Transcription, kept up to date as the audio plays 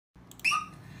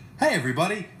Hey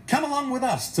everybody, come along with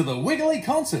us to the Wiggly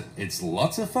concert. It's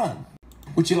lots of fun.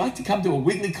 Would you like to come to a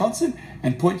Wiggly concert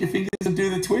and point your fingers and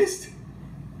do the twist?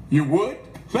 You would?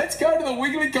 Let's go to the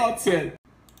Wiggly concert.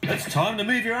 It's time to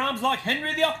move your arms like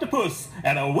Henry the Octopus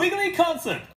at a Wiggly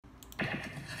concert.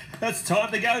 It's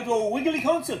time to go to a Wiggly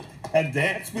concert and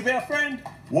dance with our friend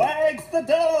Wags the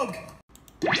dog.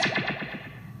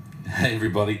 Hey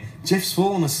everybody, Jeff's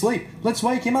fallen asleep. Let's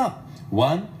wake him up.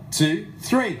 1, 2,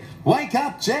 3. Wake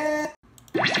up, Jeff!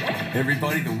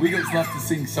 Everybody, the Wiggles love to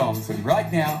sing songs, and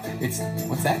right now it's...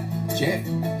 What's that? Jeff?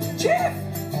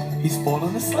 Jeff! He's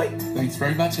fallen asleep. Thanks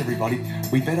very much, everybody.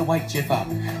 We better wake Jeff up.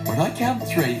 When I count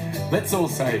 3, let's all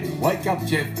say, wake up,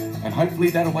 Jeff, and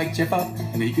hopefully that'll wake Jeff up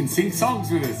and he can sing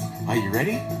songs with us. Are you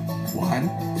ready? 1,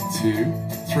 2,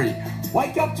 3.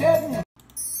 Wake up, Jeff!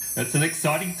 It's an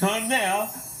exciting time now.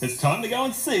 It's time to go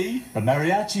and see The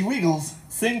Mariachi Wiggles.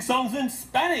 sing songs in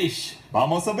Spanish.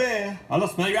 Vamos a ver. A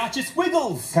los mariachis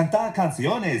Wiggles. Cantar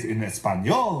canciones en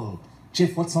español.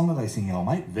 Jeff, what song are they singing, old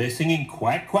mate? They're singing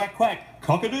quack, quack, quack,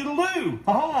 cock-a-doodle-doo.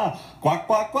 Aha! Quack,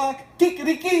 quack, quack,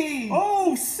 kikeriki!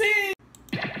 Oh, sing!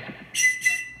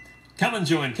 Come and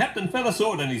join Captain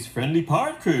Feathersword and his friendly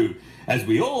pirate crew as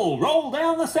we all roll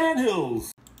down the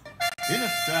sandhills. In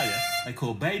Australia, they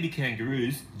call baby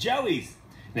kangaroos joeys.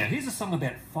 Now here's a song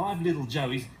about 5 little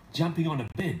joeys jumping on a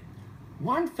bed.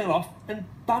 One fell off and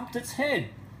bumped its head.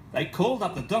 They called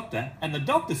up the doctor and the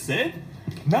doctor said,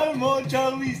 No more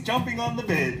Joeys jumping on the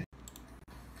bed.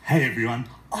 Hey everyone,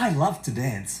 I love to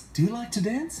dance. Do you like to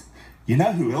dance? You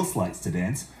know who else likes to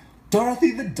dance?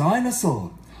 Dorothy the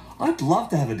dinosaur. I'd love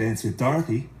to have a dance with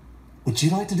Dorothy. Would you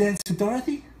like to dance with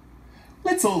Dorothy?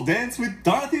 Let's all dance with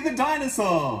Dorothy the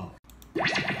dinosaur.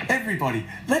 Everybody,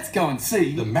 let's go and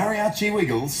see the Mariachi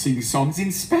Wiggles sing songs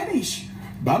in Spanish.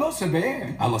 Vamos a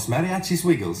ver a los Mariachis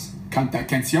Wiggles cantar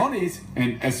canciones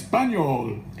en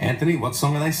español. Anthony, what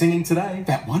song are they singing today?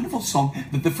 That wonderful song,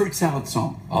 the fruit salad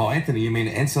song. Oh, Anthony, you mean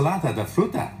ensalada de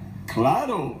fruta?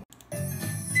 Claro.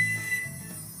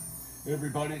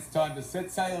 Everybody, it's time to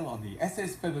set sail on the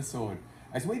SS Feathersword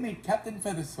as we meet Captain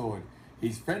Feathersword,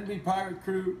 his friendly pirate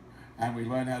crew, and we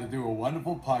learn how to do a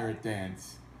wonderful pirate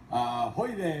dance.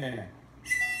 Ahoy there!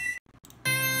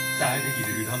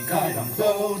 Die-diggy-doo-dum, die-dum,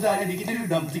 go,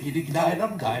 die-diggy-doo-dum,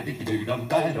 diggy-diggy-die-dum, die-diggy-doo-dum,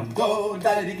 die-dum, go,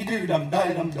 die-diggy-doo-dum,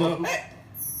 die-dum, go.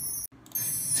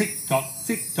 Tick-tock,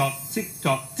 tick-tock,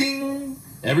 tick-tock, ding!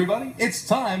 Everybody, it's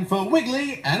time for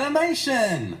Wiggly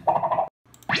Animation!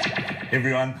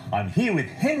 Everyone, I'm here with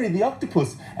Henry the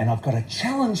Octopus, and I've got a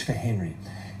challenge for Henry.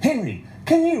 Henry,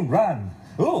 can you run?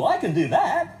 oh, I can do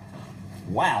that.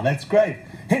 Wow, that's great.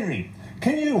 Henry,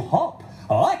 can you hop?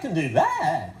 Oh, I can do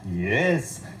that.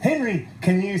 Yes. Henry,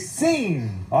 can you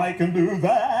sing? I can do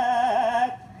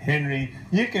that. Henry,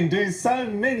 you can do so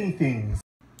many things.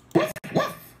 Woof,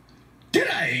 woof!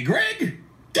 G'day, Greg!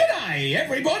 G'day,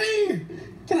 everybody!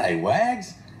 G'day,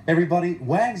 Wags! Everybody,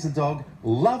 Wags the dog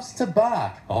loves to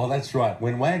bark. Oh, that's right.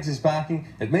 When Wags is barking,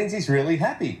 it means he's really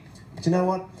happy. But you know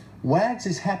what? Wags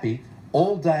is happy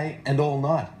all day and all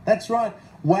night. That's right.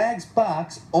 Wags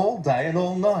barks all day and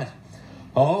all night.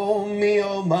 Oh me,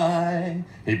 oh my,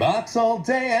 he barks all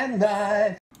day and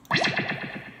night.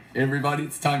 Everybody,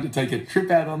 it's time to take a trip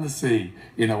out on the sea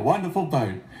in a wonderful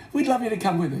boat. We'd love you to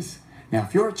come with us. Now,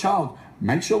 if you're a child,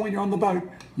 make sure when you're on the boat,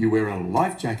 you wear a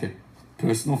life jacket,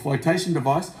 personal flotation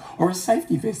device, or a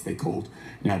safety vest, they're called.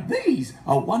 Now, these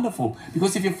are wonderful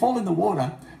because if you fall in the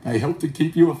water, they help to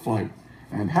keep you afloat.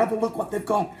 And have a look what they've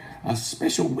got, a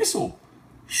special whistle,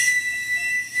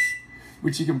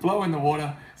 which you can blow in the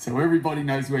water so everybody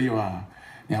knows where you are.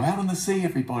 Now out on the sea,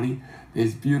 everybody,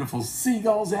 there's beautiful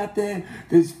seagulls out there,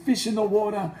 there's fish in the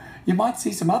water. You might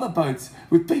see some other boats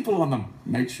with people on them.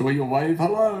 Make sure you wave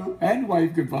hello and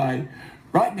wave goodbye.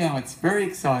 Right now it's very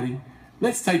exciting.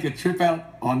 Let's take a trip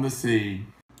out on the sea.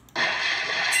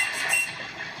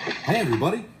 Hey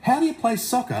everybody, how do you play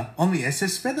soccer on the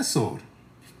SS Feathersword?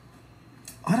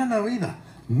 I don't know either.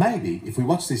 Maybe if we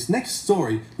watch this next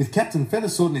story with Captain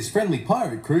Feathersword and his friendly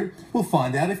pirate crew, we'll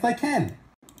find out if they can.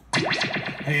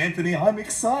 Hey Anthony, I'm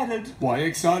excited. Why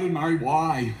excited, Murray?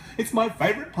 Why? It's my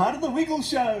favourite part of the Wiggle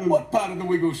Show. What part of the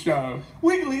Wiggle Show?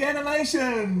 Wiggly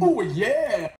animation. Oh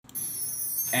yeah!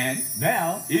 And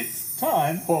now it's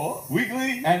time for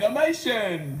Wiggly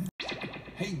Animation!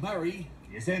 Hey Murray,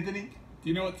 Yes, Anthony? do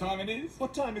you know what time it is?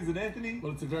 What time is it, Anthony?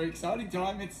 Well, it's a very exciting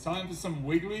time. It's time for some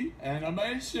wiggly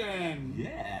animation.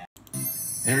 Yeah.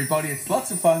 Everybody, it's lots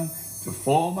of fun to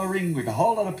form a ring with a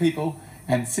whole lot of people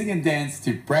and sing and dance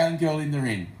to Brown Girl in the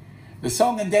Ring. The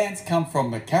song and dance come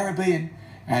from the Caribbean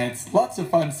and it's lots of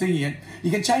fun singing it. You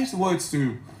can change the words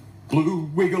to Blue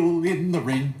Wiggle in the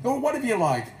Ring or whatever you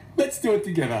like. Let's do it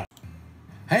together.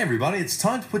 Hey everybody, it's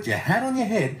time to put your hat on your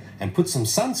head and put some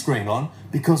sunscreen on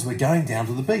because we're going down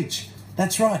to the beach.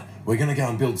 That's right, we're going to go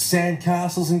and build sand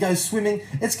castles and go swimming.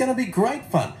 It's going to be great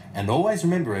fun. And always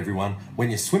remember everyone, when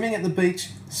you're swimming at the beach,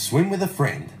 swim with a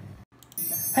friend.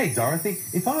 Hey Dorothy,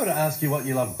 if I were to ask you what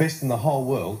you love best in the whole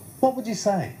world, what would you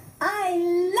say? I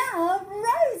love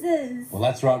roses. Well,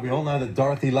 that's right. We all know that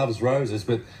Dorothy loves roses,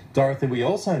 but Dorothy, we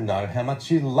also know how much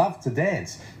you love to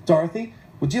dance. Dorothy,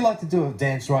 would you like to do a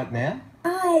dance right now?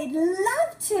 I'd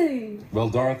love to. Well,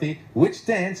 Dorothy, which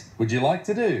dance would you like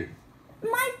to do?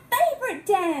 My favourite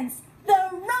dance, the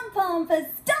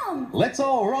Rump-Umpa-Stomp. Let's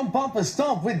all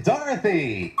romp-umpa-stomp with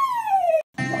Dorothy!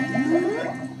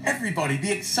 Everybody,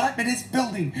 the excitement is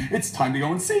building. It's time to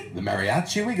go and see The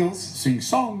Mariachi Wiggles. sing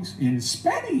songs in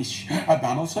Spanish.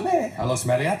 Vamos a ver. A los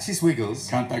Mariachis Wiggles.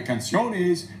 Canta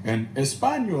canciones en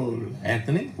español.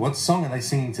 Anthony, what song are they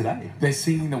singing today? They're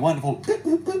singing the wonderful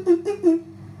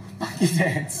monkey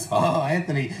dance. Oh,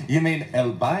 Anthony, you mean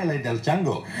El Baile del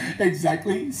Chango.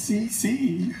 Exactly. Sí,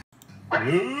 sí.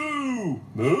 Moo!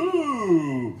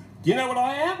 Moo! Do you know what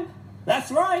I am?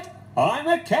 That's right, I'm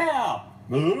a cow!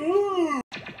 Moo!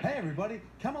 Hey everybody,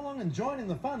 come along and join in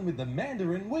the fun with the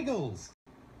Mandarin Wiggles.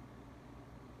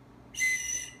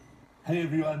 Hey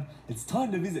everyone, it's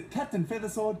time to visit Captain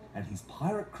Feathersword and his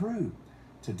pirate crew.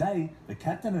 Today, the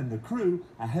captain and the crew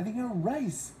are having a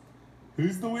race.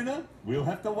 Who's the winner? We'll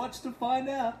have to watch to find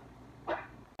out.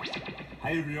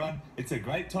 Hey everyone, it's a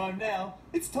great time now.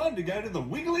 It's time to go to the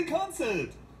Wiggly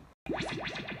concert.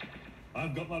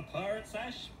 I've got my pirate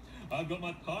sash, I've got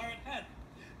my pirate hat,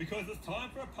 because it's time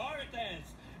for a pirate dance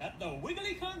at the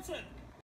Wiggly concert.